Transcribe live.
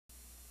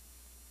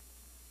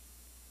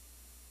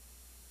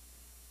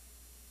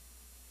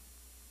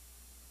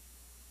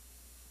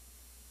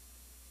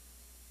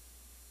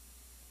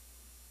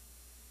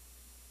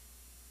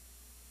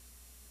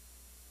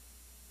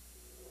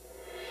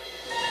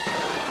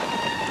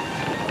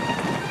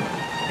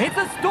It's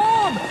a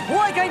storm,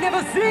 like I never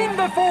seen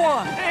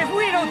before! If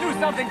we don't do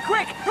something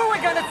quick,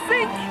 we're gonna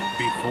sink!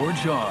 Before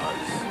Jaws.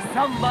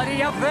 Somebody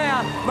up there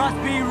must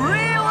be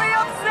really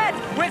upset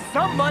with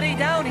somebody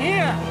down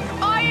here!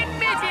 I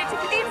admit it!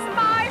 It's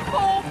my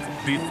fault!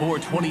 Before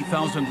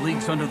 20,000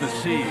 Leagues Under the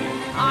Sea.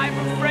 I'm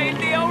afraid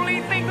the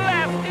only thing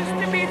left is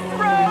to be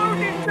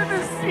thrown into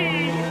the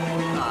sea!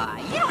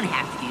 You don't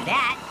have to do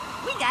that.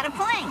 We got a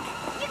plank.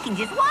 You can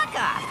just walk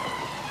off.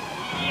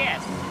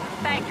 Yes,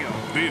 thank you.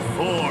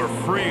 Before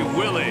Free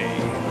Willy.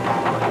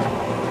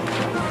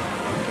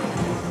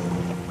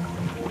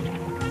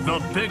 The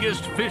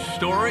biggest fish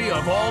story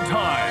of all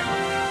time.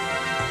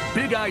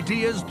 Big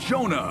Idea's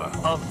Jonah,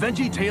 a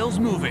VeggieTales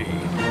movie.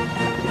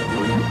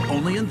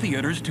 Only in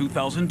theaters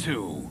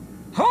 2002.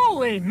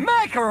 Holy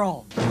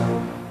mackerel!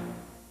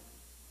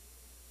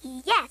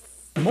 Yes!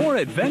 More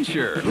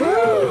adventure.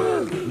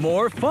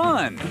 More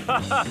fun.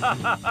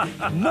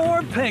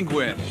 More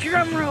penguins.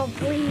 Drumroll,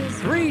 please.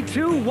 3,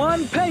 2,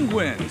 1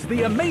 Penguins,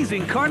 the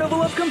amazing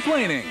carnival of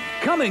complaining.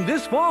 Coming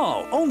this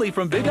fall, only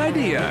from Big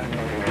Idea.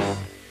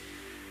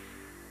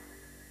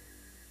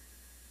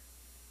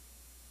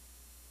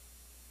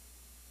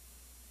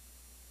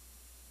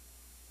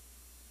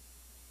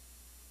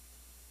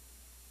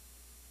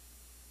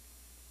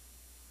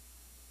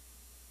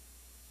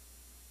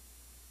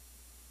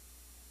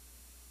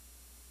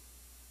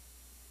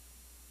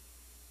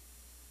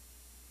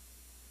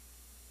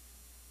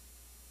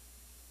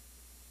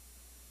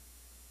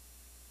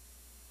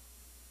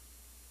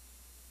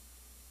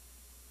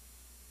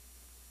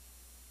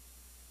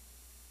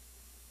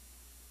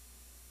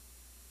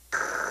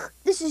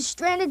 This is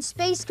Stranded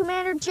Space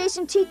Commander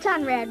Jason T.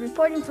 Conrad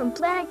reporting from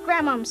Planet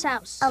Grandmom's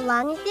house.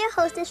 Along with your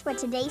hostess for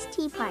today's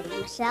tea party,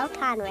 Michelle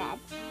Conrad.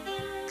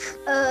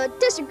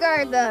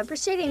 Disregard the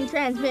preceding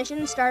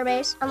transmission,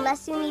 Starbase.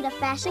 Unless you need a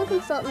fashion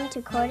consultant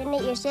to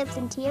coordinate your ship's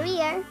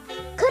interior.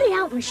 Cut it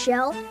out,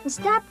 Michelle, and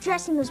stop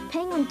dressing those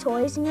penguin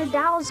toys in your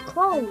doll's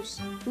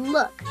clothes.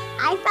 Look,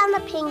 I found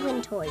the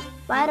penguin toys.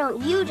 Why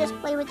don't you just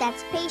play with that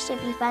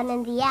spaceship you found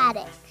in the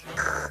attic?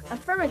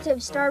 Affirmative,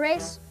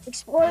 Starbase.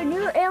 Explore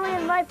new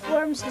alien life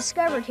forms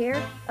discovered here.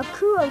 A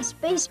crew of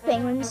space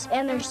penguins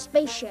and their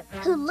spaceship.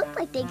 Who look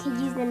like they could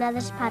use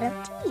another spot of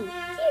tea.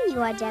 Here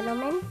you are,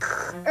 gentlemen.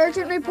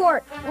 Urgent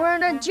report. We're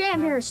in a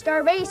jam here,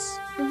 Starbase.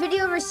 The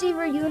video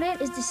receiver unit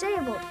is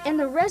disabled, and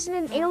the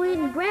resident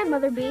alien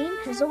grandmother being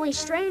has only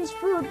strange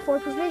food for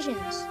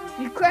provisions.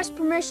 Request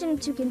permission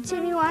to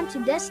continue on to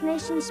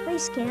Destination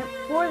Space Camp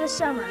for the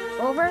summer.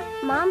 Over.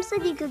 Mom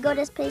said you could go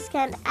to space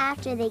camp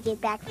after they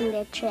get back from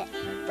their trip.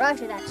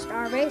 Roger that,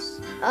 Starbase.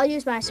 I'll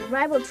use my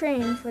survival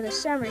training for the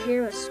summer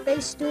here with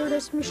Space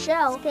Stewardess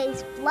Michelle.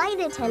 Space Flight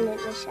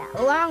Attendant Michelle.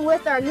 Along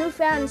with our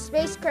newfound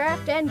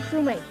spacecraft and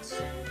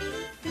crewmates.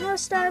 You know,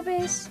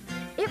 Starbase,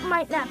 it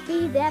might not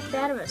be that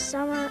bad of a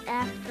summer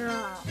after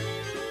all.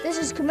 This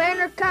is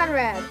Commander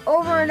Conrad,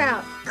 over and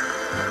out.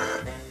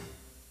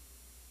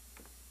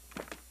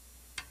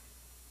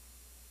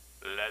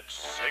 Let's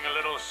sing a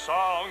little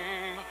song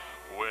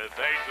with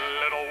 8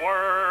 little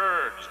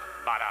words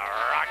about a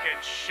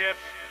rocket ship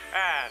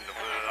and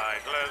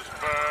flightless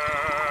birds.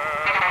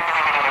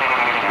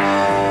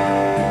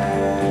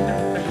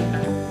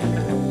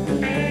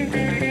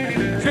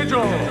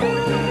 Schedule!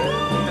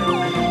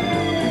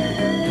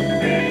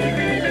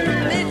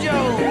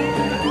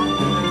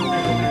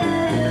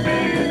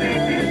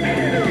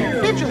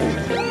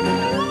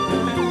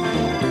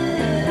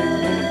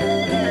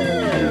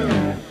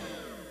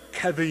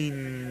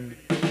 Kevin.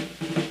 3,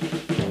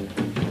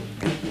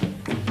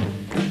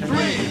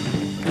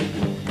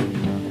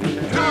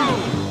 2,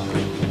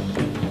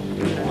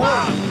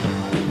 1.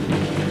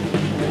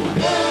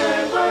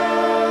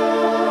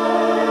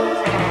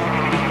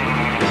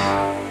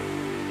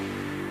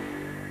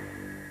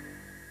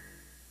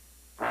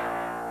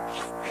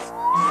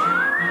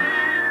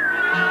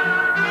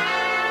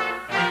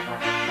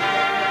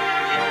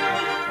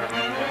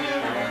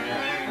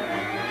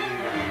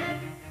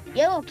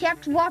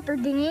 Yellow-capped whopper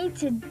dinghy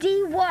to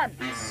D1,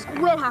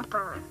 Squid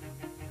Hopper.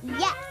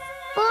 Yes,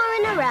 4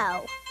 in a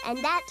row. And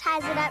that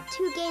ties it up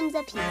 2 games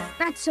apiece.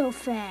 Not so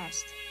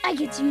fast. I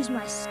get to use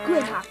my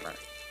Squid Hopper.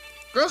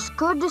 This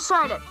could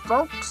decide it,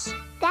 folks.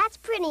 That's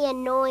pretty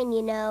annoying,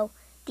 you know.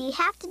 Do you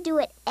have to do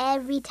it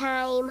every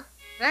time?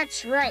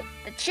 That's right.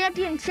 The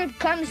championship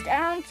comes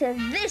down to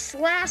this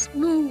last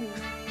move.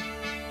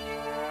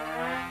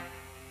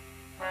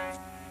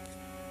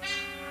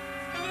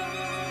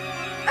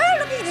 Oh,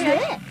 look at you.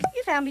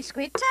 You found me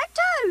Squid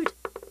Tack-Toad.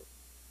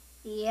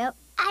 Yep.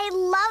 I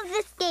love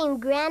this game,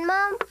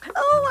 Grandma.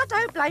 Oh, I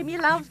don't blame you,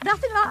 love.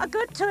 Nothing like a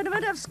good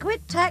tournament of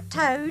Squid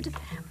Tack-Toad.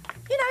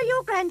 You know,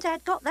 your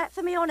granddad got that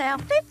for me on our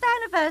 5th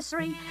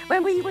anniversary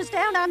when we was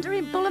down under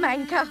in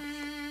Bullamanka.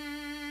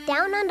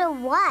 Down under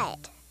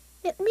what?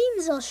 It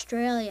means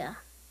Australia.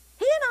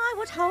 He and I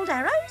would hold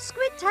our own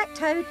Squid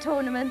Tack-Toad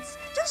tournaments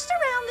just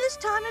around this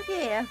time of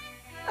year.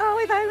 Oh,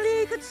 if only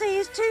he could see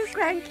his 2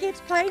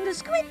 grandkids playing the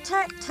Squid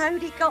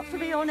Tack-Toad he got for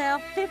me on our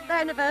 5th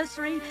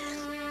anniversary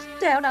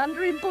down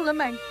under in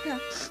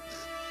Bullamanka.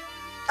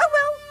 Oh,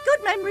 well, good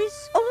good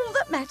memories, all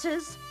that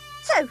matters.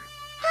 So, how's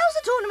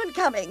the tournament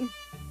coming?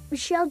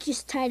 Michelle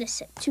just tied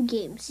us at 2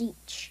 games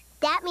each.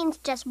 That means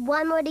just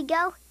 1 more to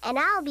go, and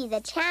I'll be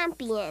the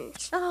champion.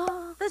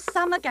 Oh, the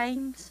summer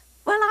games.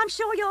 Well, I'm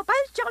sure you're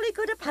both jolly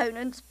good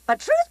opponents, but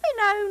truth be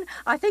known,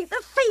 I think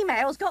the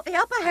females got the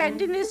upper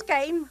hand in this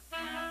game.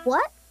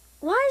 What?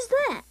 Why is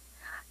that?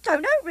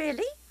 Don't know,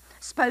 really.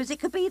 Suppose it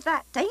could be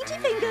that dainty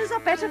fingers are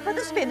better for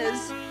the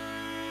spinners.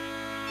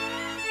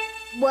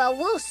 Well,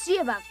 we'll see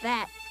about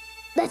that.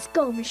 Let's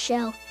go,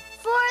 Michelle.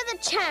 For the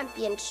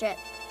championship.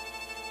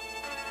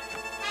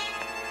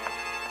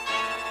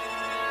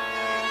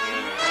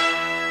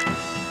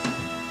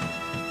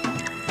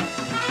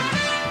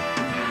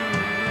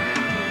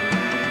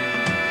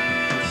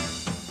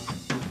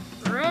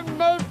 Red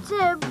Dave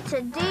Tib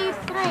to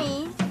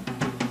D3.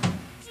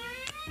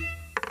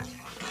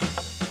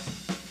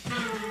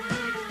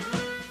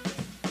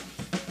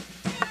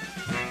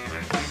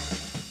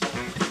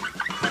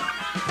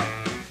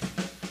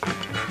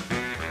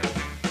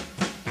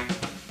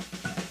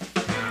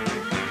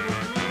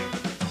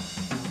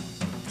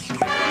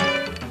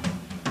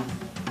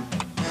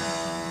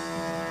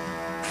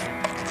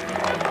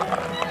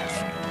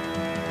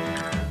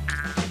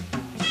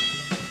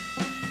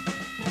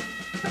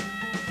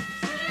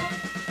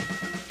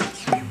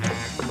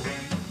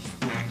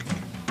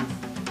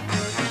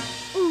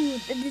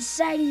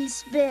 Deciding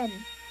spin.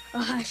 A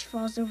hush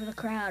falls over the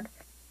crowd.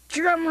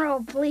 Drum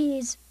roll,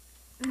 please.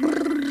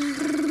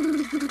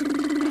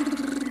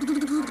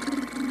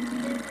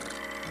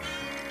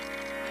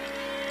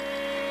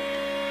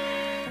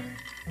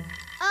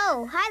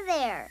 Oh, hi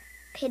there,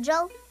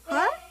 Pidgeot.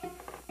 Huh?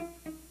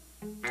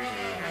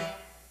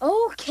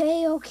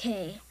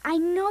 Okay. I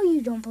know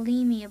you don't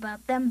believe me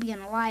about them being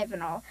alive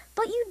and all,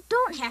 but you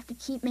don't have to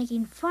keep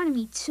making fun of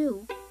me,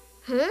 too.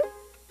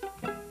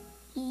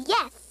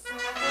 Yes.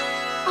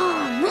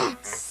 Oh,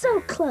 that's so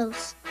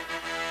close.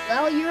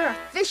 Well, you're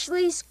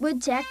officially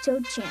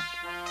Squid-Tac-Toe champ.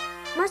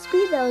 Must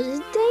be those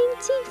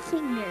dainty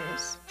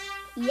fingers.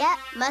 Yep,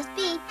 must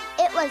be.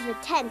 It was a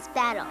tense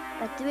battle,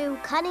 but through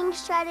cunning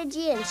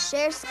strategy and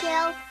sheer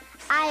skill,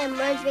 I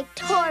emerged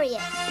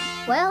victorious.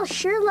 Well,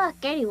 sure luck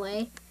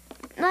anyway.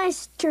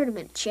 Nice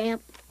tournament,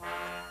 champ.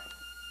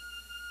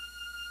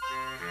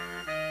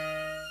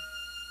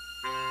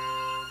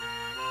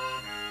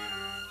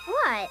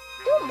 What?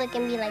 Don't look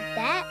at me like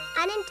that.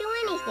 I didn't do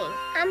anything.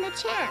 I'm the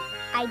champ.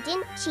 I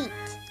didn't cheat.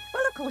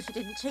 Well, of course you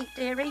didn't cheat,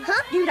 dearie.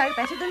 Huh? You know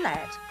better than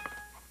that.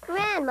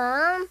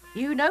 Grandmom.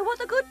 You know what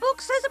the good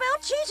book says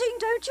about cheating,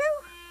 don't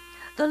you?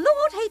 The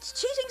Lord hates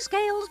cheating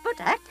scales, but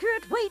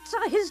accurate weights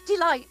are his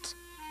delight.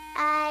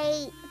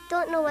 I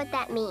don't know what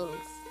that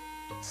means.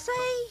 Say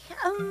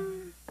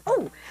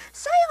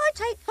I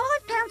take 5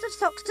 pounds of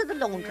socks to the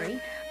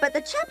laundry, but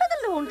the chap at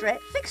the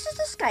laundrette fixes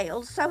the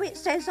scales so it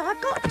says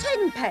I've got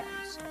 10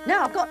 pounds.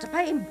 Now I've got to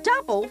pay him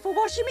double for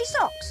washing me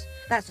socks.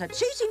 That's a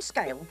cheating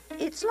scale.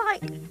 It's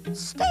like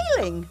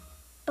stealing.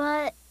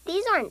 But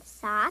these aren't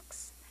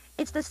socks.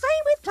 It's the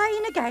same with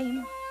playing a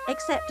game,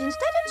 except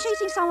instead of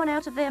cheating someone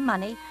out of their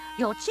money,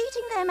 you're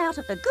cheating them out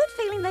of the good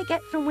feeling they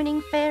get from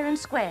winning fair and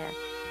square.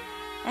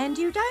 And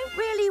you don't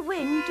really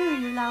win, do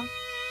you, love?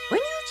 When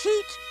you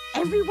cheat,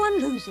 everyone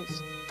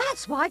loses.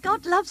 That's why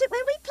God loves it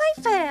when we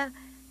play fair.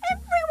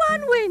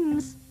 Everyone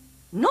wins.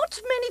 Not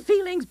many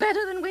feelings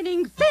better than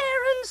winning fair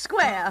and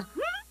square.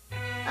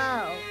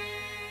 Oh.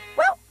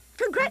 Well,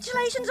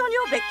 congratulations on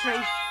your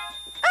victory.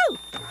 Oh,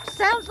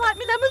 sounds like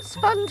my lemon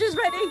sponge is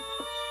ready.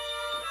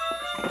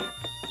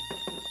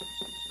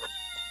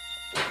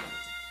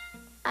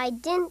 I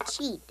didn't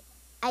cheat.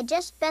 I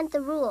just bent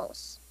the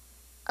rules.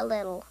 A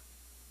little.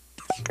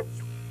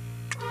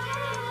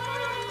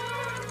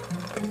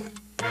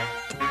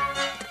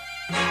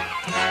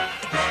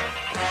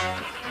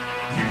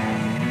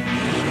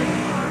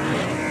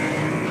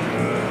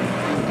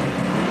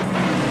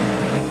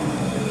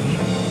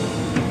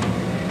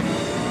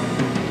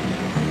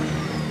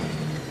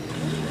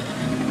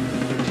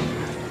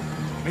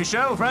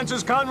 Michelle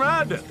Francis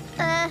Conrad.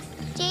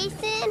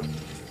 Jason,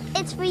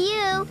 it's for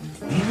you.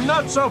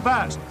 Not so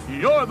fast.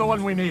 You're the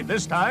one we need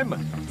this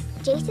time.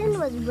 Jason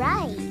was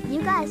right.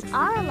 You guys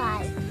are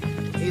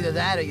alive. Either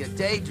that or you're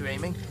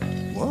daydreaming.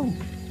 Whoa,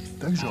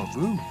 deja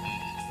vu.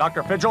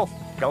 Dr. Fidgel,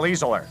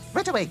 Galease alert.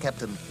 Right away,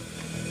 Captain.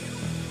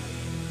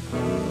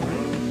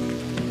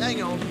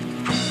 Hang on.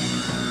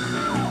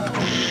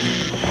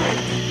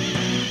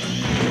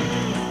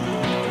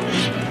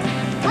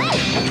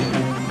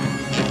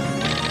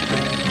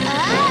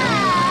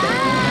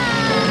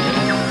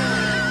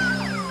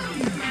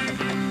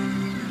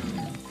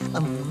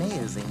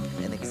 Amazing.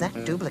 An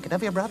exact duplicate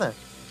of your brother.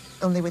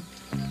 Only with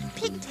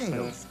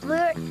pigtails.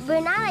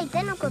 We're not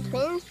identical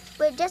twins.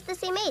 We're just the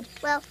same age.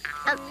 Well,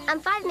 I'm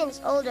 5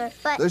 minutes older,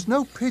 but... There's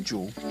no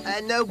Pidgel.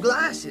 And no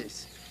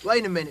glasses.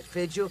 Wait a minute,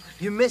 Fidgel.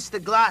 You missed the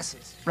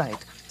glasses.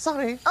 Right.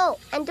 Sorry. Oh,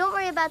 and don't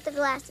worry about the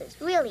glasses.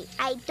 Really,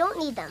 I don't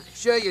need them.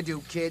 Sure you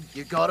do, kid.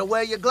 You gotta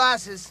wear your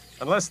glasses.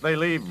 Unless they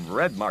leave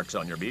red marks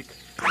on your beak.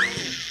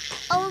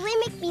 Oh, they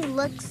make make me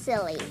look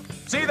silly.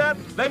 See that?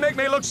 They make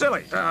me look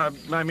silly.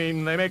 I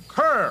mean, they make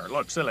her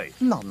look silly.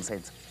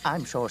 Nonsense.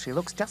 I'm sure she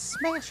looks just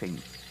smashing.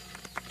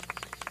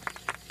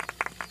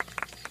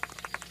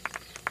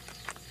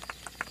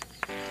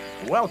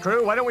 Well,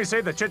 crew, why don't we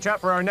save the chit-chat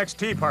for our next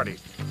tea party?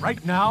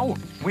 Right now,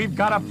 we've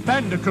got a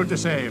bandicoot to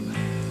save.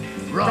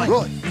 Right.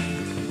 Right.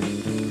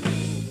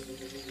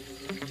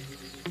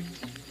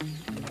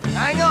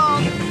 Hang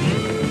on!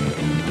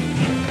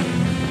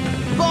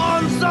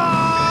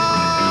 Bonsai!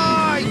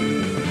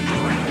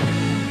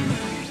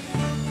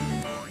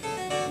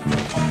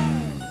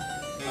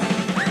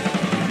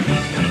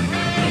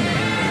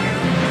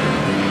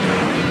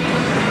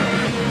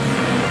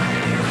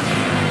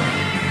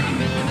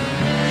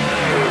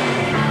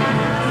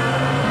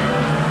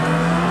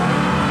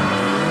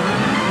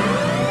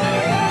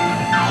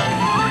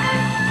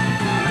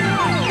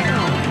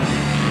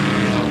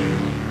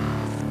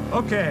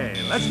 Okay,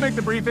 let's make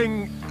the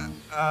briefing,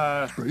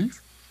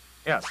 Brief?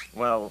 Yes,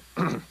 well,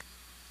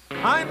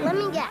 Let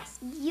me guess.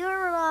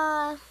 You're,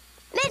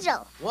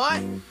 Midgel.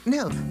 What?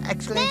 No,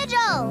 actually...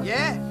 Midgel!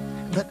 Yeah?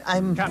 But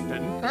I'm...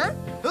 Captain. Huh?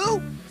 Who?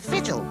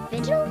 Vigil.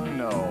 Vigil?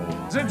 No.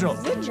 Zigil.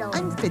 Vigil.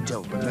 I'm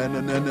Vigil.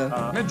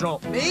 No.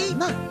 Midgel. Me?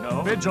 No.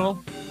 No.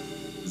 Vigil.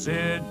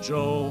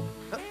 Zigil.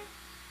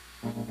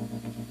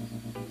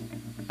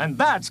 And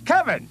that's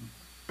Kevin.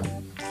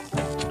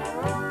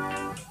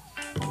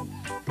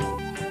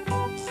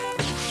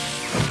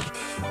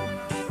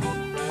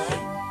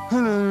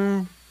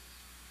 Hello.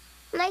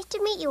 Nice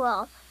to meet you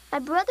all. My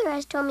brother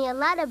has told me a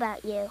lot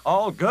about you.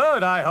 All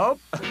good, I hope.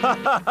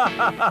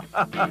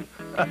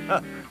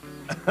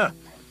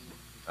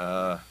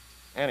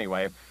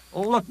 Anyway,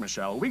 look,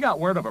 Michelle, we got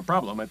word of a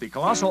problem at the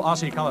Colossal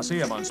Aussie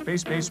Coliseum on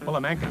Space Base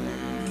Bullamanka.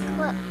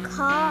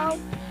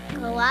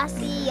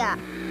 Coliseum?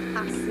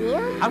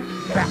 Out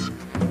back.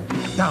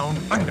 Down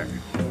under.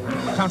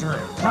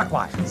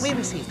 Counter-clockwise. We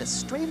received a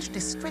strange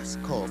distress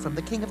call from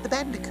the King of the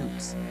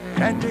Bandicoots.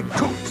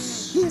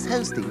 Bandicoots. He is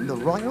hosting the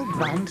Royal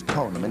Grand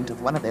Tournament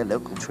of one of their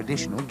local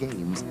traditional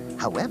games.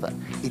 However,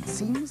 it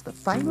seems the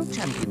final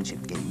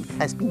championship game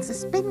has been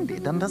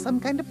suspended under some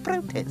kind of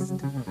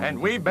protest. And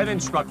we've been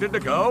instructed to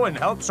go and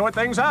help sort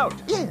things out.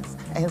 Yes,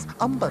 as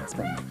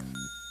ombudsman.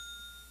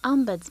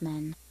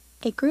 Ombudsman,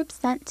 a group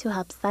sent to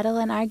help settle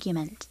an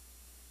argument.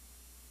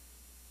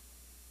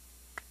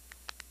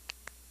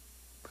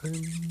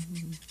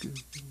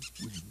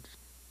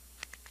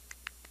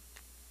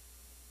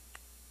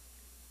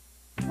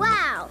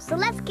 Wow, so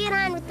let's get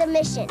on with the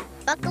mission.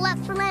 Buckle up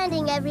for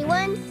landing,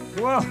 everyone.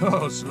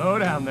 Whoa, slow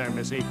down there,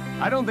 Missy.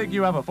 I don't think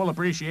you have a full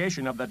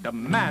appreciation of the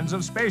demands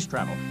of space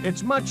travel.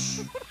 It's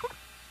much...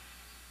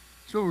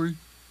 Sorry.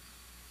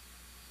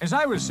 As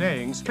I was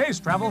saying, space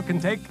travel can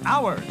take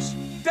hours,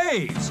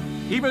 days,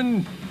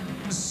 even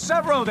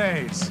several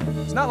days.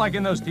 It's not like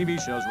in those TV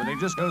shows where they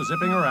just go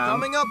zipping around.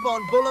 Coming up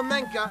on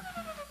Bullamanka.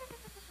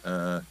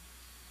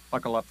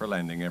 Buckle up for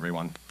landing,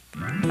 everyone.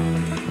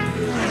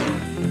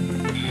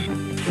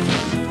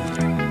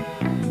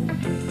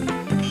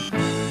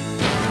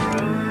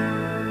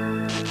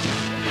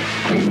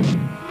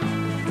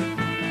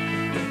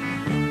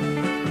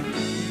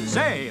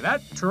 Say,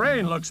 that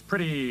terrain looks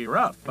pretty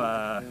rough.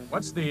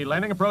 What's the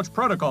landing approach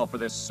protocol for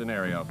this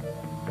scenario?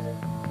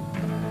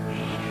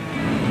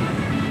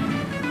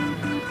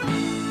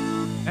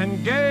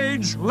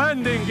 Engage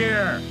landing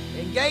gear.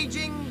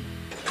 Engaging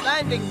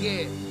landing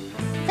gear.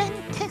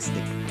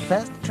 Fantastic.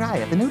 First try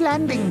of the new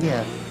landing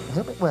gear. I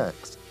hope it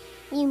works.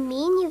 You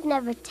mean you've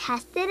never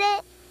tested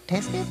it?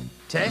 Tested?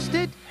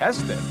 Tested?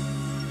 Tested.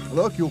 I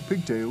like your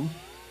pigtails.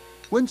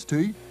 When's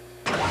tea?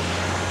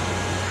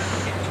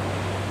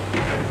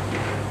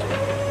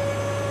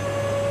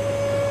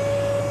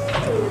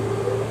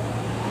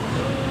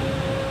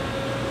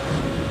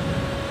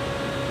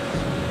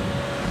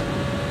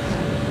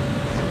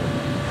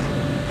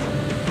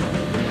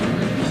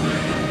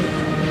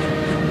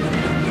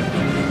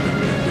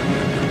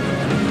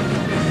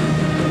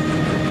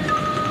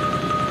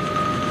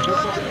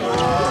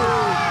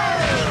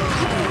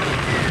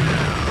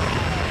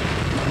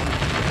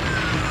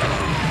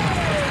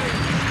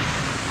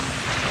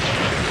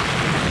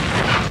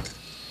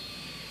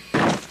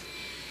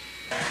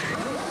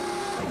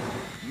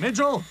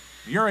 Midgel,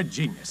 you're a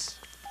genius.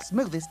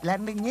 Smoothest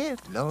landing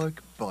yet.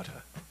 Like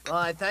butter.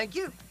 Why, thank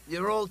you.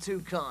 You're all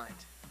too kind.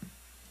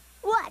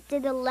 What,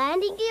 did the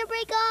landing gear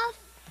break off?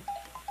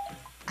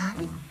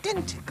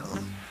 Identical.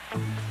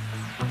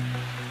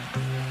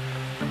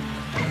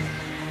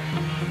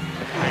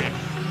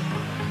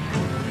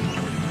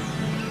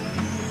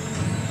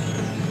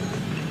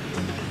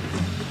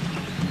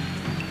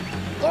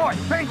 Oi,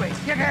 penguins,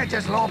 you can't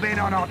just lob in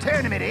on our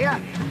tournament here.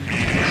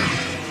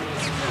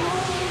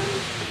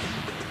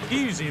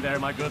 Easy there,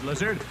 my good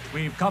lizard.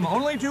 We've come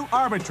only to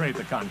arbitrate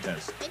the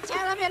contest. Then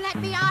tell him to let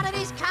me out of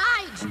this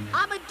cage.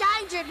 I'm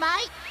endangered,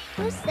 mate.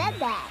 Who said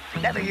that?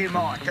 Never you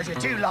mind, because you're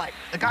too late.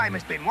 The game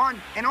has been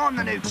won, and I'm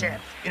the new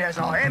champ. And as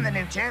I am the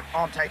new champ,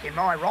 I'm taking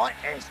my right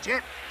as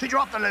champ to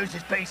drop the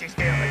loser's pieces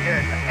down the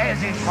curtain,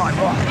 as is my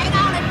right. Hang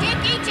on a dick,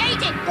 he's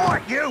eating.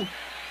 Right, you!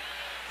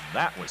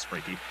 that was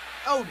freaky.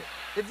 Hold it.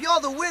 If you're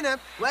the winner,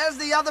 where's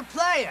the other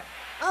player?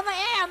 Over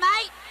here,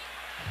 mate.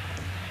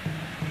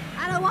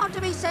 I don't want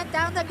to be sent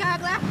down the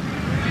gurgler.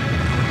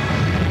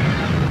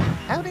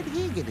 How did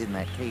he get in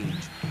that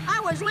cage? I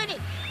was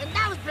winning, and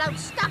those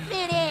blokes stuck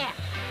me in here.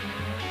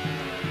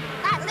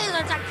 That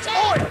lizard's a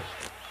cheat. Oi!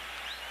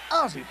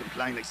 As you can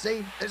plainly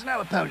see, there's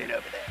no opponent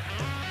over there.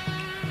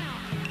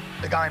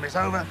 The game is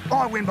over.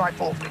 I win by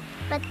forfeit.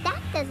 But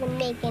that doesn't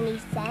make any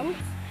sense.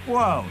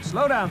 Whoa,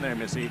 slow down there,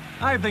 Missy.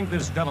 I think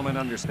this gentleman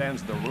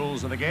understands the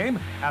rules of the game.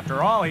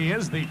 After all, he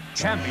is the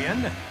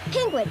champion.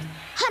 Penguins,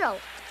 huddle.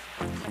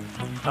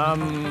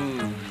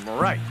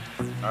 Right.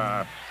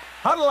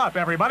 Huddle up,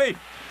 everybody.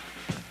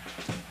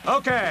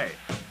 Okay.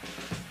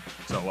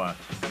 So, what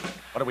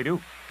do we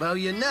do? Well,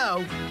 you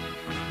know,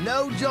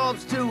 no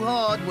job's too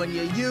hard when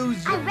you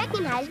use your... I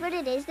recognize what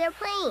it is they're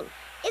playing.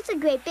 It's a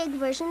great big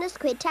version of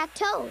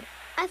Squid-Tac-Toe.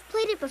 I've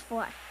played it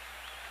before.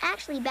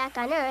 Actually, back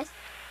on Earth,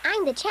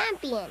 I'm the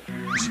champion.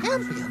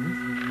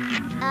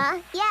 Champion?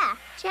 Yeah,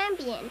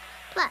 champion.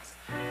 Plus,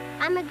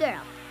 I'm a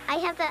girl. I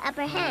have the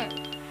upper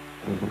hand.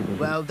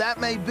 Well, that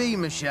may be,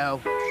 Michelle,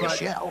 but...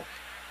 Michelle?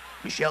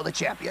 Michelle the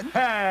champion?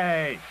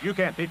 Hey, you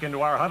can't peek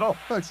into our huddle.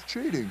 That's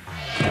cheating.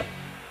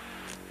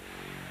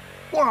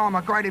 Well, I'm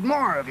a great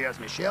admirer of yours,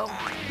 Michelle.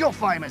 Your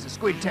fame as a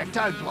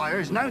Squid-Tac-Toe player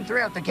is known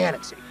throughout the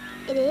galaxy.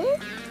 It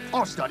is?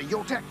 I study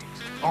your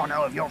tactics. I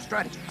know of your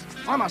strategies.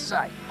 I must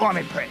say, I'm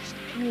impressed.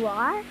 You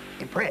are?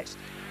 Impressed,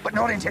 but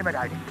not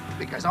intimidated,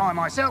 because I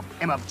myself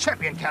am of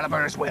champion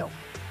caliber as well.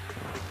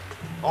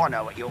 I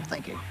know what you're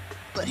thinking,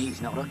 but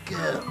he's not a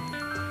girl.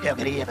 How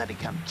could he ever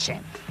become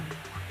champion?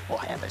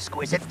 Why, how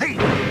exquisite thing!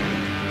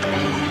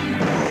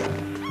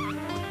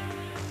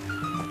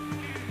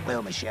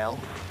 Well, Michelle,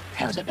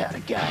 how's about a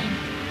game?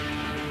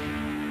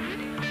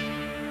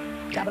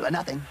 Double or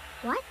nothing.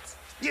 What?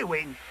 You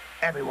win,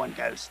 everyone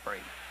goes free.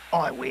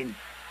 I win,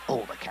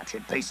 all the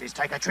captured pieces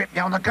take a trip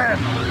down the curve.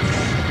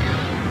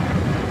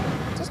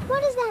 Just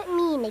what does that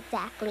mean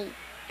exactly?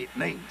 It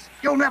means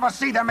you'll never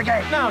see them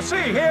again. Now,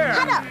 see here.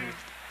 Huddle!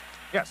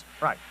 Yes,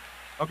 right.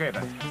 Okay,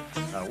 then.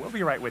 We'll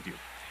be right with you.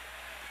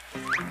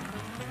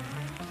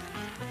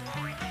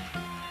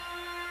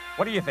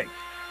 What do you think?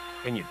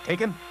 Can you take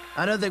him?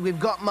 I don't think we've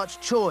got much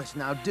choice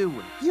now, do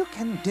we? You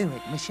can do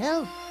it,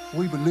 Michelle.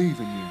 We believe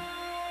in you.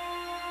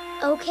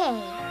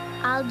 Okay,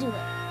 I'll do it.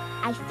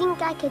 I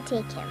think I could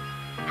take him.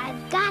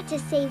 I've got to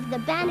save the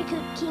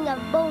Bandicoot King of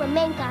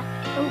Bullamanka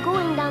from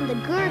going down the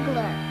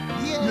gurgler.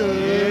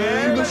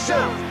 Yay,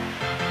 Michelle!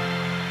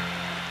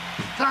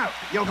 So,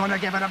 you're gonna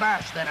give it a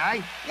bash then,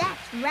 eh?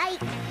 That's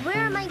right.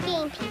 Where are my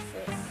game pieces?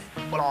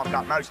 Well, I've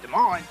got most of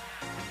mine.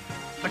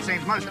 But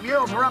seems most of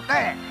yours are up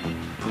there.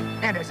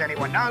 And as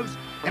anyone knows,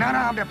 an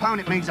unarmed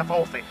opponent means a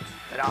forfeit.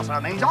 It also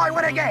means I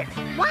win again.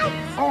 What?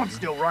 I'm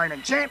still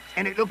reigning champ,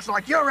 and it looks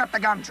like you're up the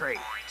gum tree.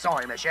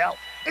 Sorry, Michelle.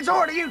 It's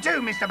on to you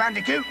too, Mr.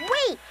 Bandicoot.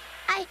 Wait!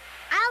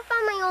 I'll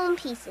find my own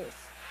pieces.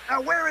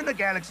 Now, where in the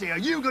galaxy are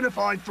you gonna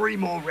find 3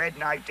 more red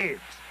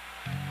natives?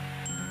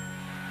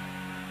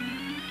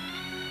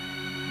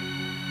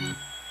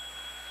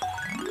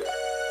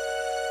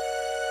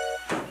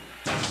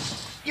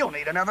 You'll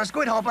need another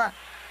squid hopper.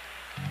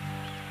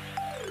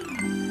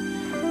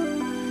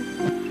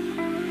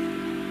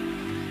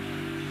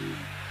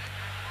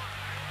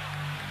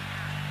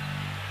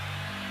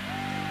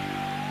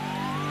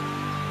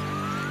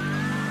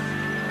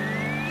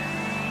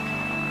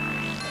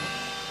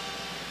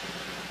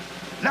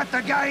 Let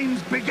the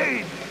games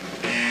begin!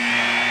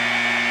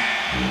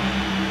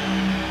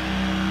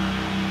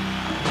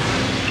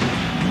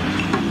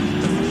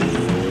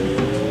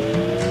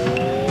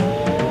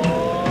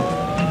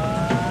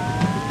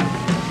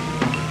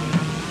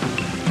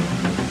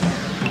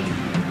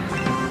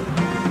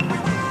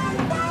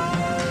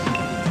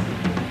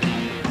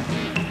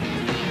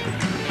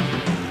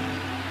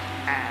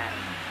 And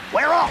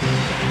we're off!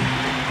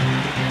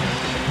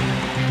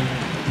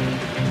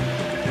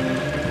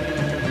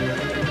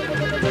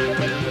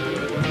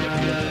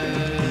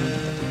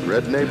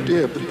 Red Nape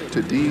dip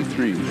to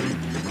D3.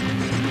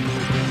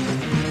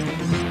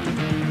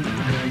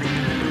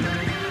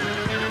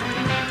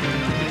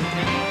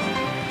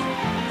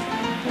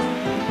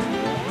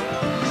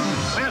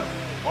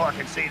 Well, I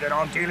can see that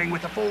I'm dealing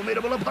with a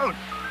formidable opponent.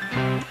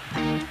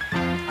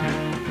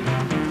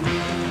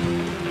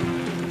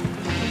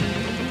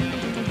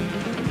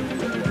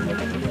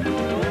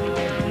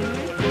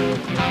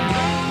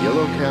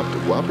 Yellow-capped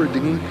Whopper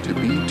Dinghy to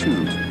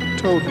B2.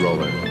 Toad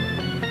Roller.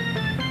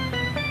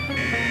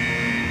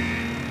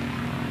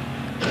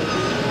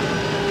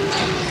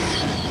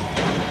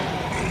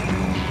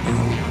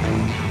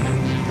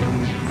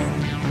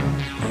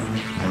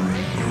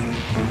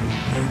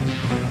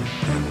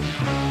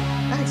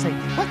 I say,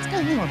 what's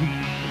going on?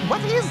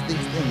 What is this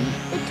thing?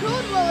 The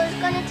Toad Roller's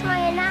gonna try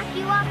and knock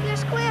you off your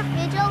square,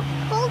 Vigil.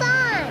 Hold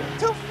on!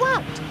 To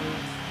what?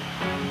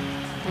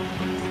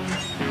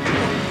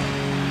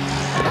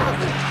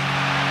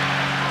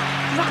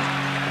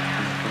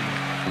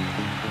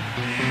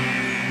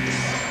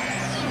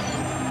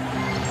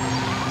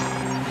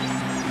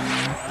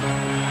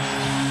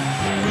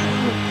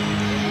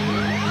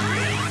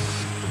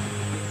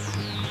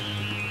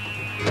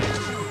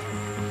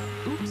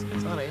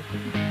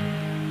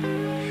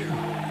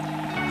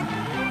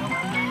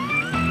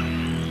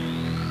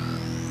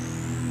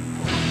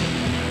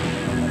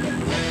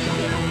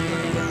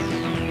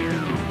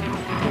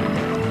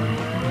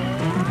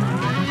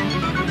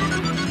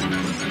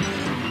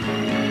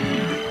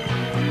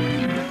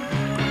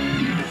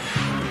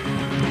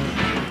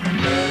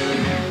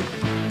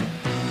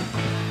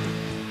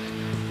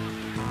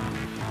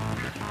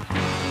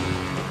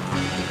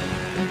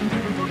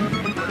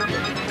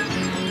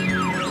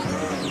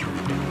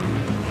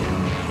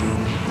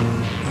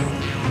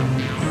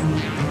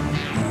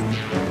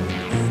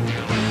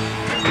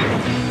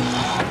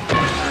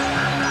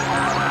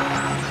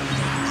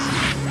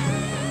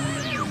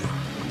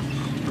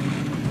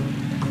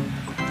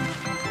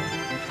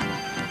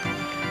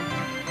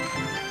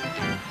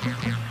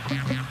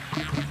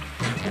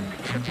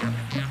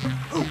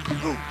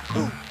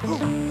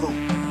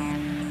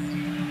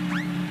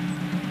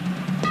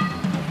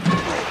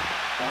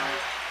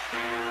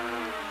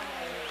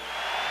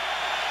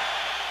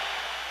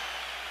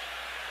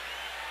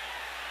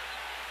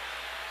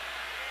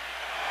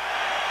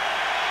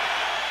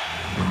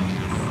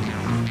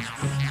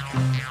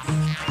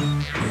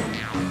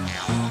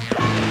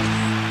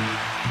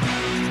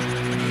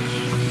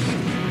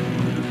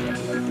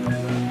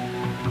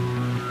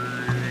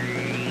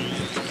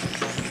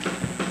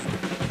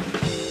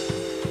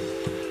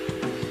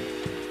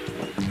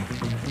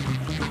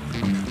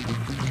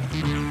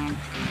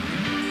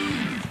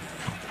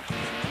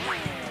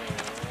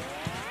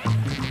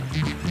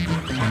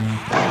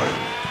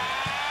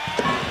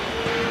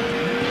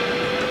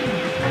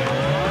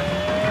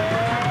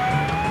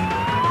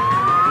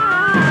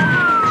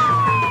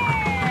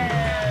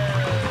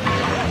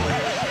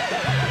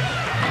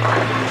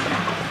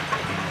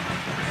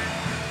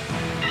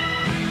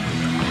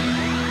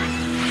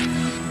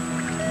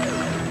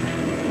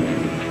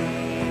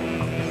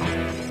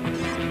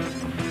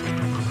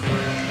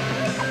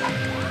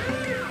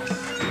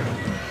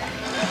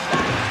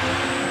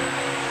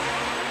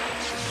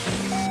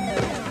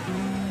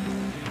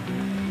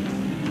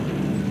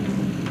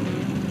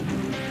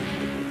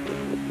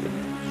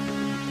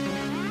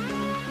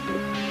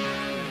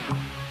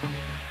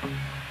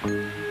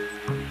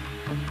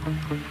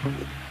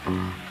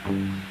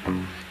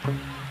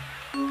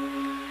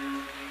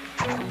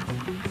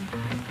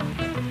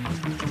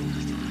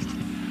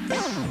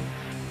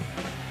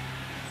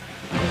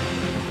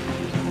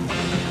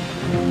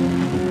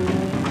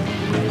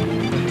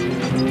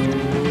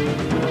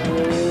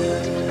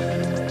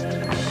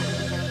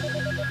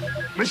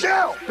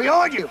 Michelle,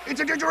 behind you! It's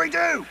a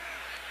didgeridoo!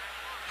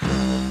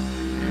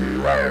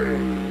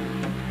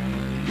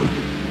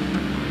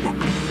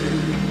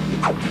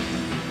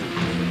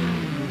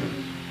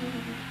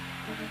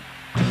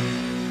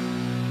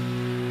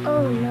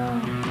 Oh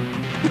no.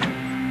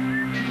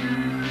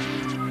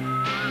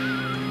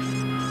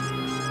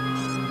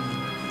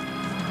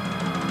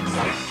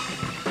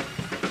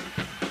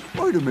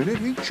 Wait a minute,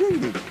 he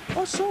cheated.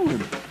 I saw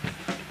him.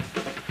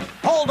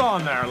 Hold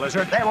on there,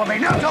 Lizard. There will be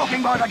no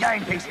talking by the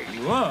game pieces.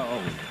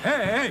 Whoa.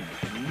 Hey, hey,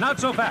 not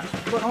so fast.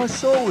 But I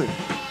saw him.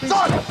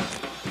 Silence!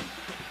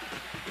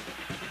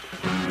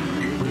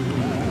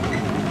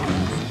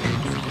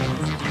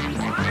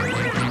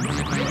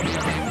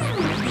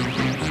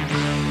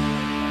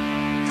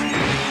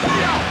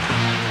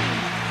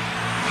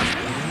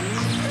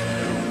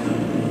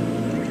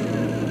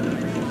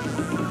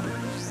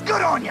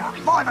 Good on ya!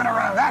 5 in a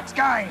row, that's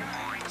game.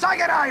 Say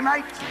good day,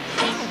 mate.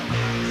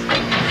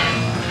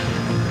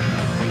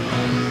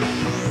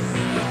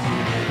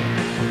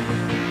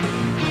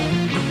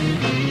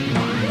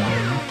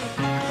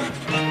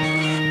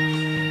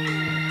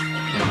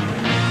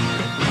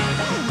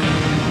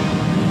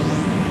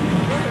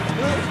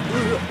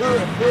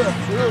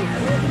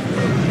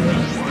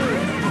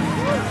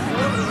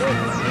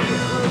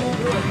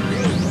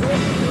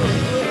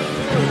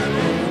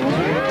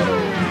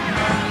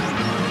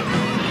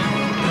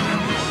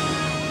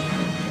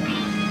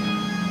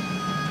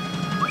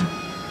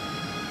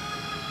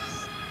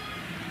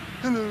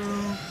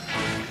 Hello.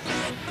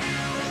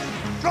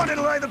 Trying to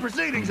delay the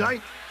proceedings, eh?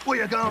 Well,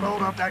 you can't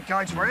hold up that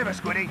cage forever,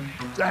 Squiddy.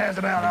 So how's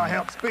about I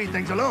help speed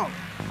things along?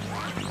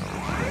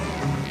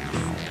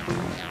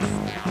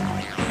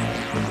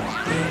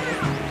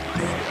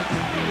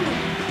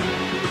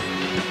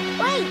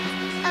 Wait!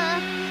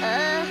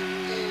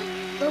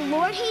 The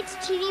Lord hates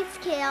cheating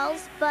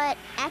scales, but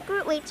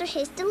accurate weights are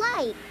his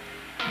delight.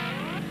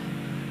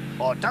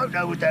 I don't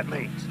know what that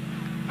means.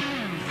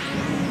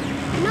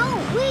 No,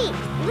 wait!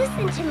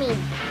 Listen to me.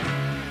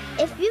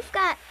 If you've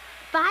got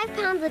 5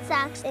 pounds of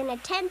socks in a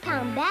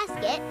 10-pound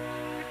basket,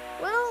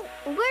 well,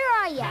 where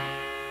are ya?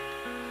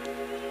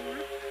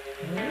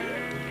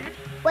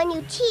 When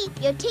you cheat,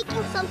 you're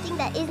taking something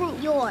that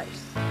isn't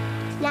yours.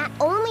 Not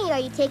only are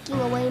you taking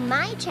away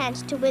my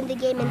chance to win the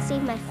game and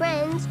save my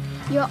friends,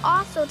 you're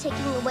also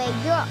taking away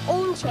your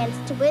own chance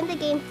to win the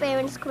game fair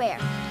and square,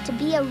 to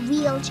be a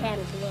real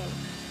champion.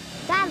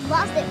 God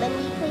loves it when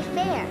we play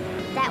fair.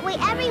 That way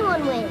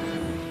everyone wins.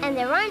 And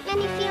there aren't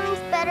many feelings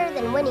better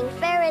than winning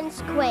fair and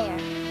square.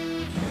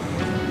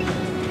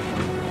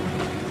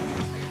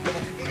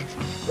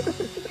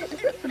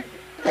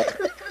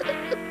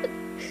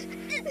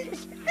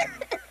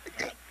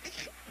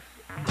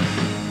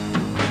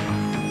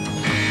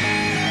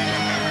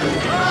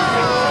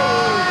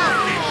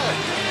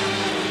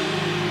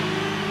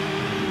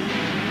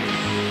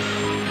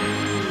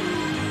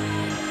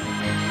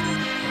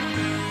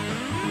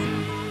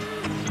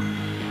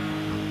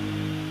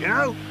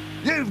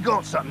 You've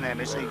got something there,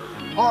 Missy.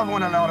 I've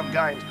won a lot of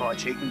games by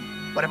cheating,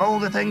 but of all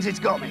the things it's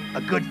got me,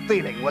 a good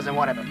feeling wasn't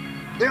one of them.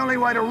 The only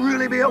way to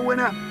really be a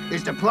winner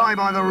is to play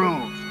by the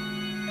rules.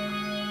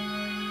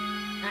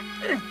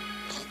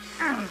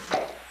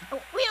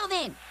 Well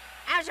then,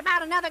 how's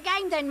about another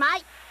game then,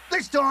 mate?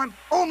 This time,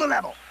 on the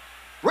level.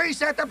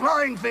 Reset the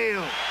playing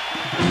field.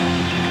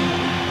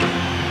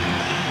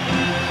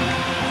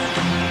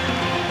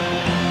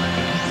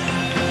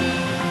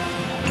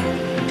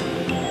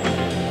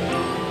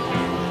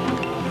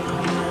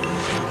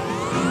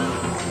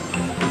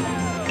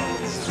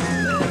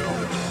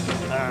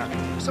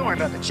 Sorry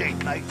about the cheat,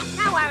 mate.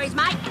 No worries,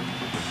 mate.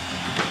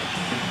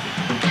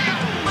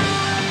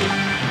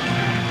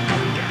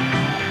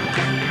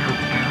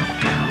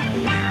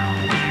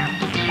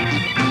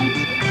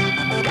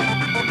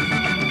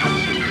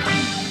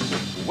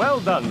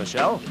 Well done,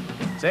 Michelle.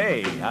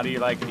 Say, how do you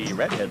like the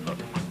redhead look?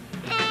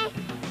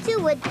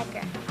 Too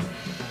woodpecker.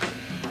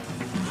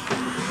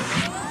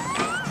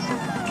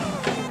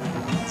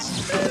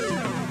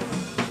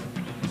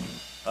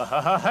 Ha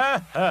ha ha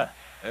ha ha.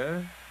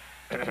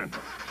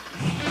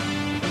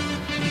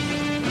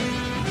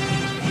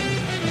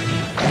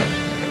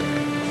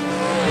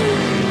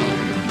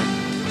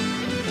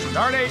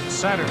 Stardate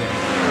Saturday.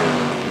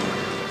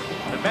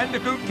 The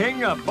Bandicoot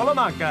King of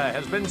Bullamanka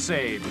has been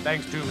saved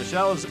thanks to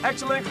Michelle's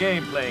excellent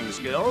game-playing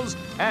skills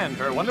and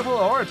her wonderful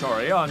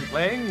oratory on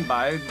playing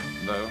by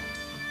the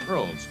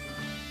rules.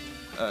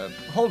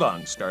 Hold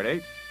on,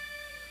 Stardate.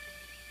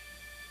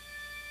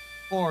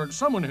 For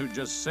someone who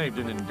just saved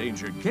an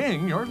endangered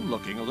king, you're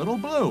looking a little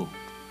blue.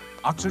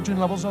 Oxygen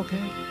levels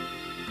okay?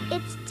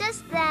 It's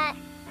just that,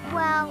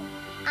 well,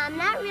 I'm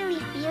not really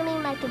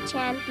feeling like a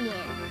champion.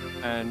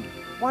 And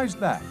why's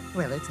that?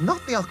 Well, it's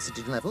not the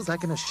oxygen levels, I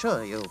can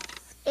assure you.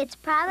 It's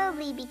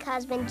probably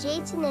because when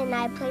Jason and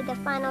I played the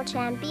final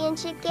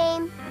championship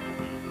game,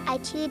 I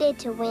cheated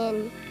to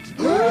win.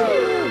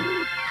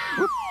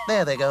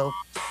 There they go.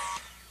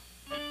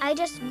 I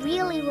just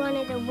really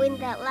wanted to win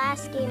that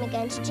last game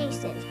against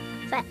Jason.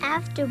 But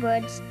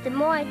afterwards, the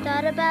more I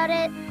thought about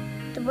it,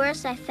 the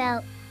worse I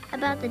felt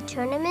about the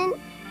tournament,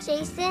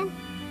 Jason,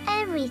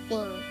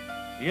 everything.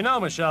 You know,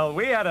 Michelle,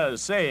 we had a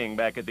saying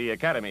back at the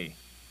academy.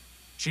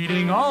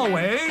 Cheating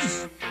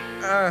always.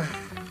 Oh,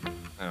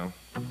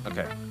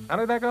 okay. How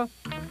did that go?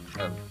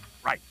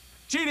 Right.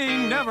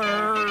 Cheating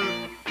never.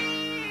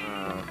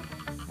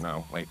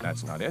 No, wait,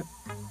 that's not it.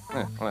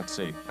 Let's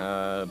see.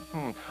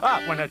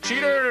 When a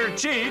cheater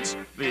cheats,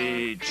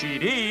 the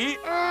cheatee.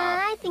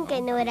 I think I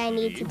know what I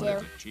need to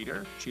do.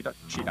 Cheater, cheetah,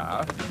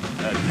 cheetah.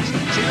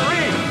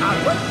 Cheatery!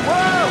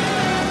 Whoa!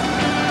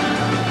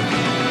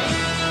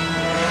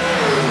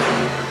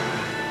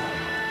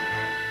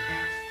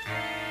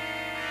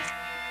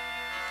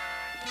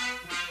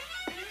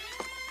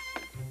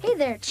 Hey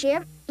there,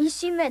 champ. You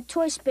seen that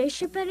toy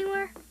spaceship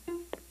anywhere?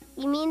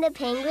 You mean the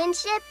penguin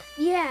ship?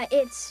 Yeah,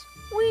 it's...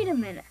 Wait a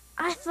minute.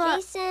 I thought...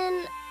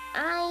 Jason,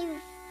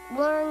 I've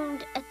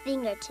learned a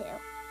thing or two.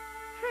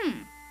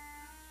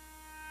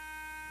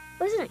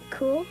 Wasn't it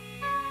cool?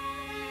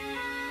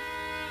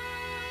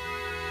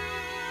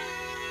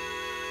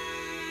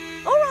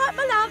 All right,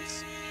 my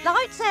loves.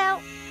 Lights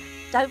out.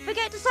 Don't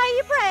forget to say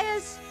your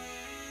prayers.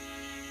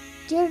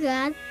 Dear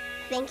God,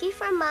 thank you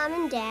for Mom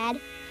and Dad,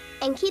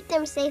 and keep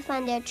them safe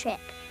on their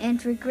trip.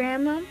 And for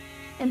Grandma,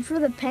 and for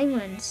the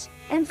penguins,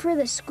 and for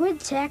the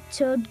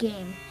squid-tack-toad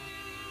game.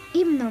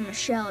 Even though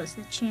Michelle is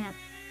the champ.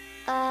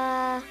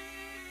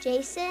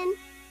 Jason?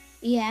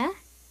 Yeah?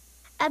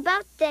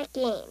 About that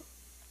game.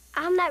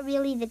 I'm not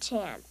really the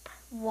champ.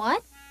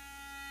 What?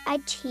 I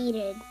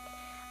cheated.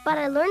 But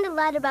I learned a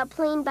lot about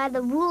playing by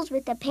the rules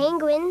with the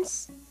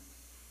penguins.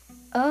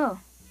 Oh.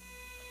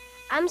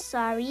 I'm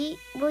sorry.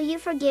 Will you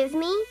forgive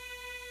me?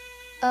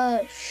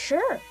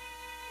 Sure.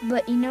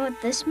 But you know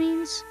what this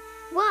means?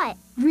 What?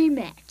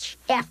 Rematch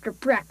after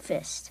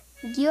breakfast.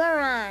 You're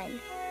on.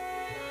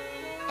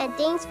 And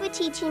thanks for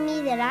teaching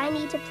me that I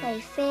need to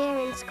play fair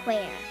and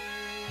square.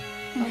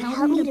 And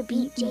help me to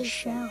beat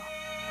Michelle.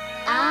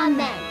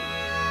 Amen.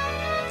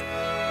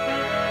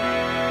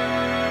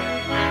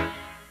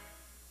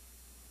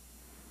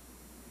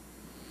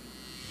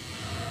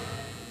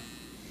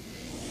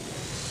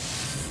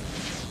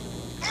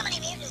 How many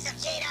mutants of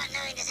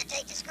J.9 does it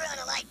take to screw on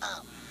a light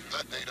bulb?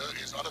 That data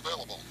is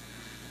unavailable.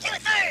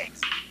 2/3.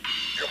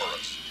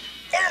 Humorous.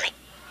 Tell me,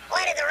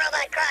 why did the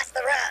robot cross the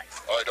road?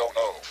 I don't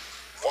know.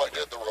 Why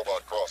did the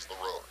robot cross the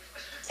road?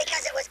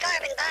 Because it was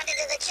carbon bonded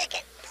to the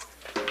chicken.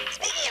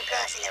 Speaking of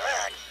crossing the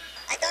road,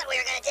 I thought we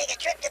were going to take a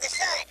trip to the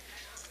sun.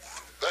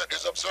 That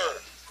is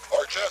absurd.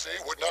 Our chassis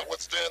would not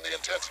withstand the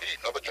intense heat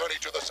of a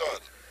journey to the sun.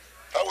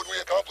 How would we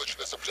accomplish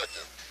this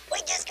objective?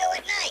 We'd just go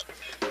at night.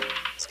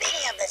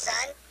 Speaking of the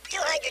sun,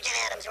 2 hydrogen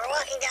atoms were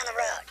walking down the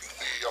road.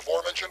 The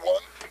aforementioned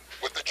one?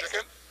 With the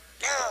chicken?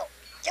 No,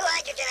 2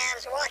 hydrogen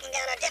atoms were walking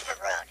down a different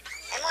road.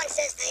 And one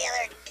says to the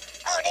other,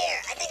 "Oh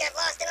dear, I think I've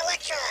lost an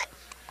electron."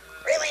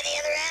 "Really?" the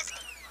other asked.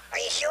 "Are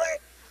you sure?"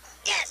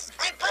 "Yes,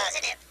 I'm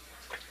positive."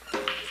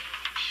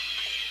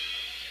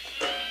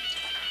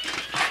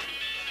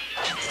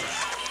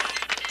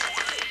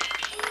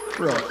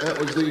 Right, that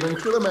was the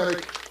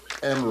ventrilomatic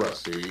and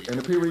Rusty, and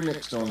appearing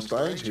next on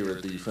stage here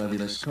at the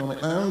fabulous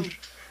Comic Lounge,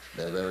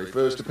 their very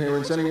first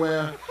appearance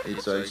anywhere,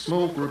 it's a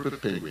small group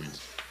of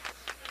penguins.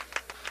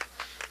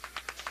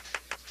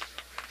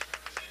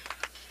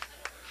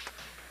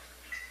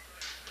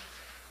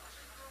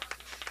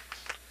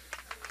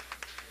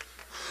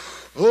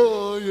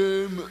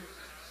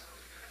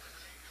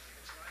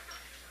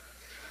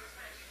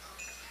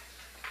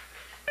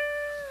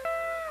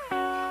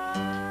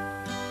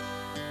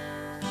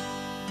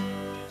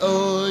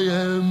 I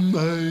am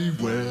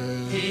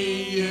aware.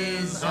 He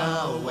is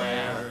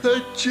aware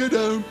That you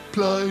don't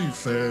play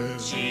fair.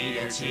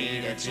 Cheater,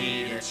 cheater,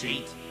 cheater,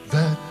 cheat.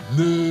 That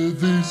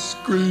nervous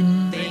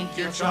grin. Think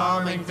you're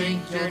charming,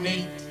 think you're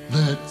neat.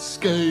 That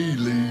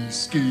scaly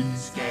skin.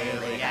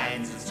 Scaly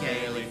hands and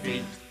scaly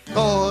feet.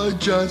 I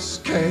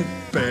just can't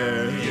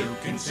bear. You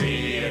can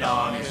see it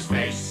on his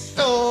face.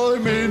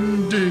 I'm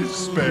in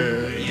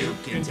despair. You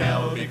can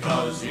tell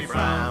because he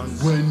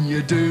frowns. When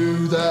you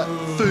do that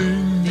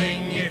thing.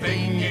 Thingy,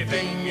 thingy,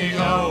 thingy,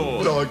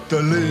 oh. Like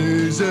the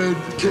Lizard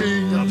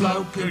King. The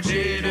bloke who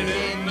cheated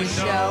in the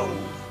show.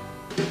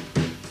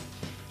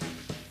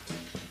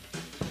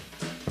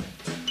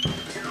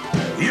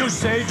 You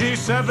say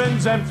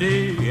G7's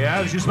empty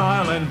as you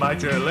smile and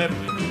bite your lip.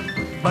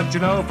 But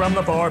you know from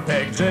the 4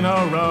 pegs in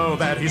a row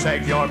that he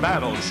sank your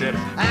battleship.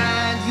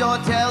 And you're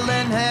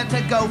telling her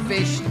to go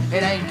fish.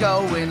 It ain't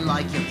going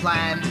like you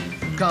planned.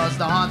 Cause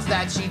the hearts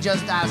that she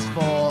just asked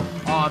for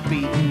are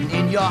beaten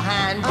in your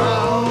hand.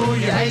 Oh,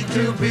 you hate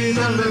to be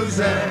the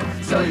loser,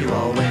 so you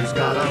always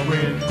gotta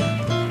win.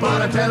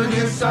 But I'm telling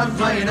you, son,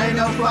 playing ain't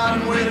no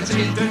fun with a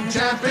cheating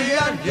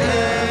champion.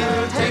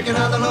 Yeah, take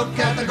another look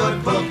at the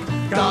good book.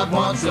 God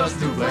wants us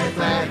to play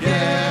fair.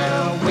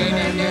 Yeah,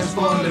 winning is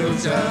for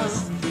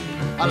losers.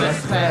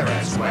 Unless fair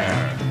and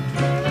square.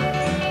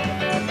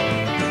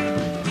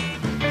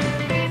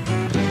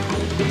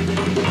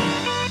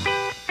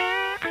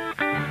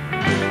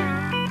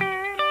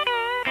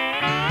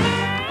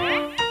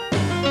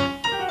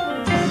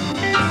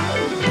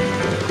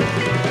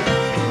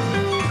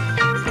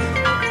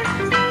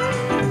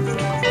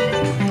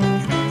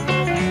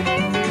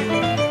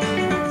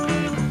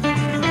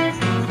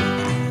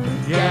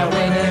 Yeah,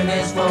 winning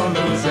is for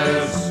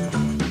losers.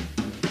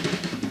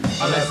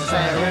 Unless it's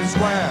fair and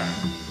square.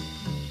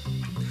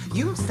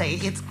 You say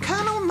it's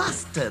Colonel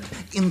Mustard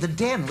in the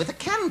den with a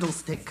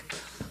candlestick.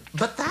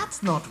 But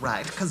that's not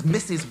right, because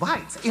Mrs.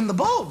 White's in the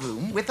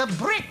ballroom with a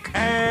brick.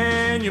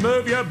 And you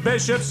move your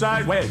bishop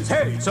sideways.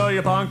 Hey, so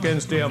your pawn can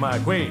steal my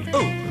queen.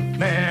 Ooh,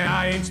 man,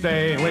 I ain't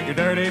staying with your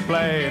dirty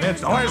playing. It's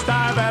the worst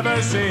I've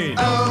ever seen.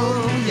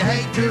 Oh, you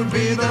hate to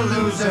be the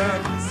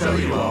loser, so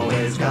you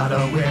always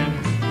gotta win.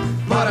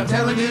 But I'm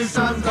telling you,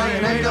 son,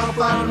 playing ain't no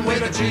fun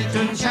with a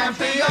cheating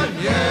champion.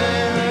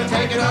 Yeah,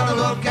 take another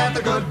look at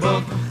the good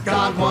book.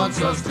 God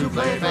wants us to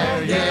play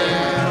fair.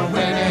 Yeah,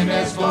 winning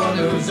is for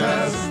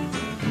losers.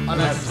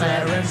 Unless it's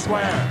fair and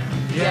square.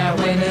 Yeah,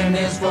 winning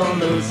is for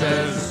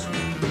losers.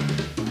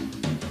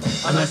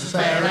 Unless it's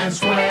fair and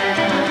square.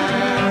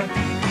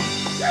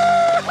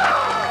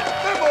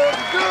 That was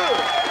good.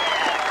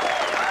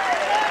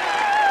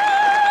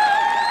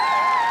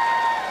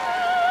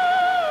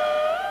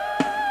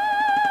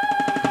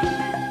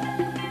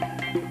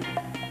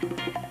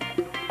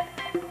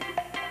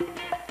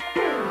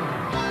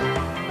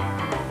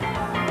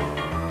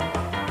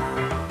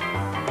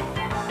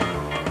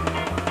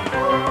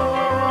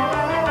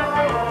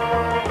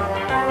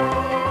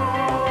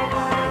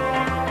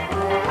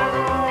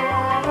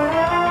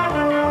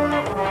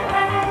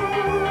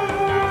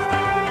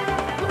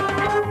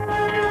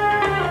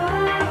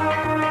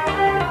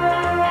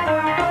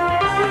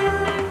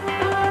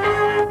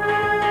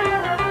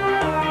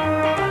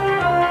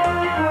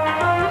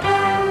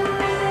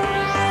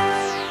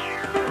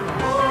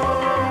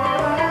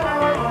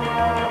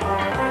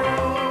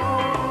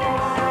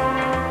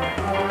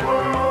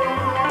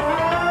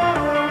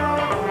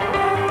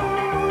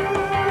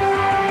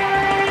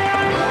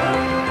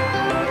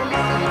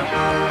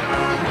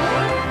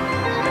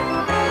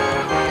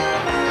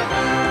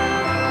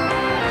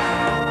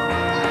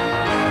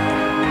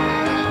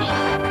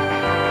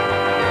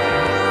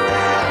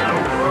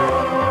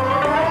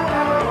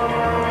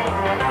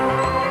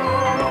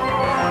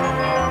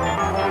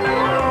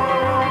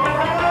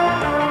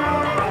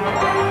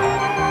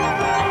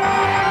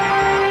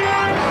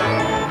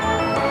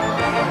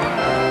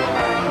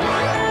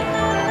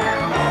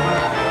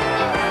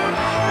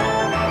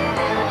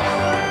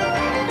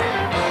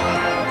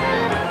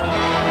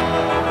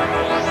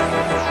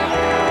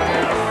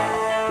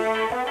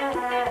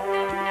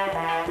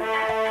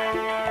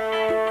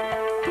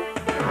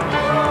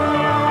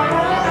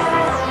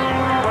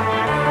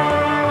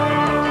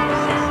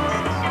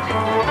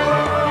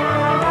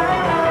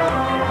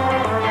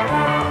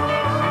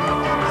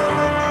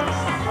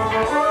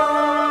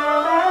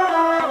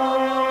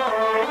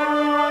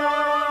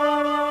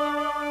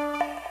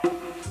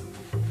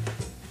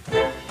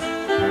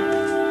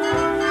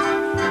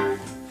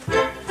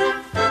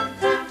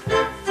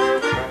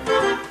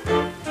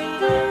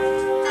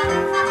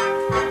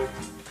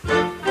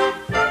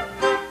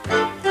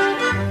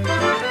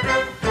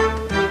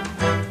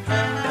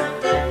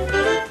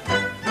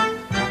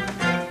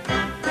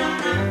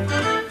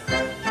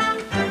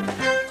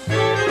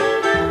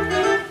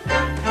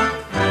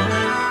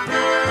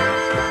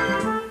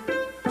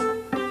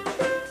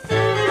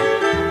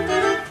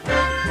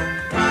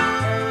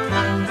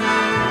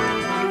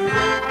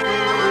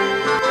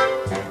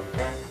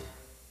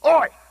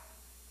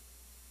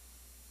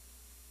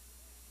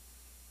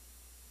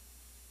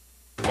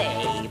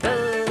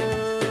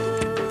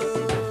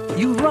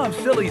 You love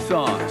silly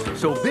songs,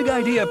 so Big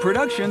Idea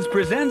Productions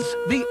presents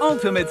the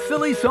ultimate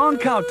silly song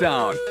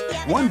countdown.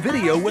 One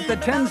video with the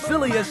 10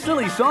 silliest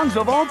silly songs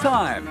of all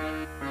time.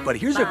 But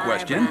here's a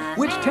question.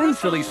 Which 10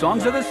 silly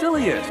songs are the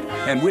silliest?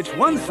 And which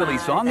one silly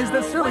song is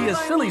the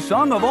silliest silly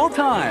song of all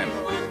time?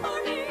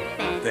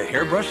 The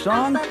hairbrush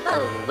song?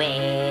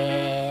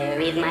 Where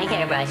is my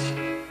hairbrush?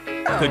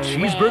 The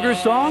cheeseburger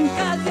song?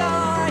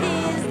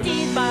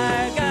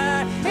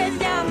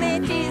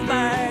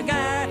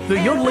 The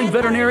yodeling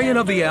veterinarian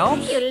of the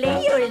Alps?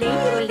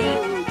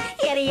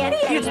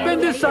 It's been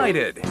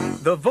decided.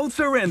 The votes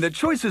are in, the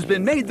choice has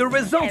been made, the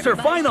results are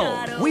final.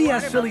 We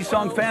asked silly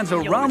song fans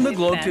around the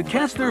globe to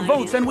cast their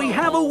votes, and we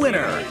have a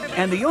winner.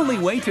 And the only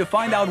way to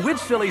find out which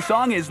silly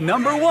song is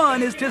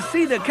 #1 is to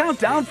see the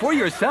countdown for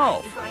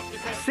yourself.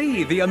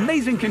 See the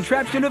amazing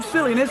contraption of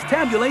silliness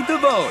tabulate the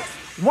votes.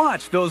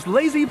 Watch those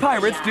lazy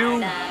pirates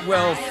do,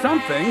 well,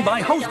 something by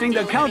hosting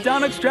the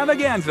Countdown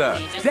Extravaganza.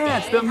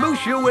 Dance the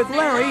Mushu with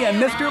Larry and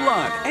Mr.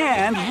 Lunt.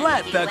 And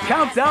let the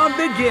countdown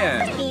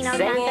begin.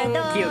 Singing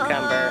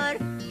cucumber.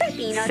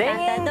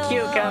 Singing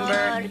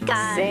cucumber.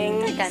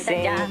 Sing,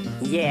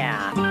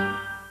 yeah.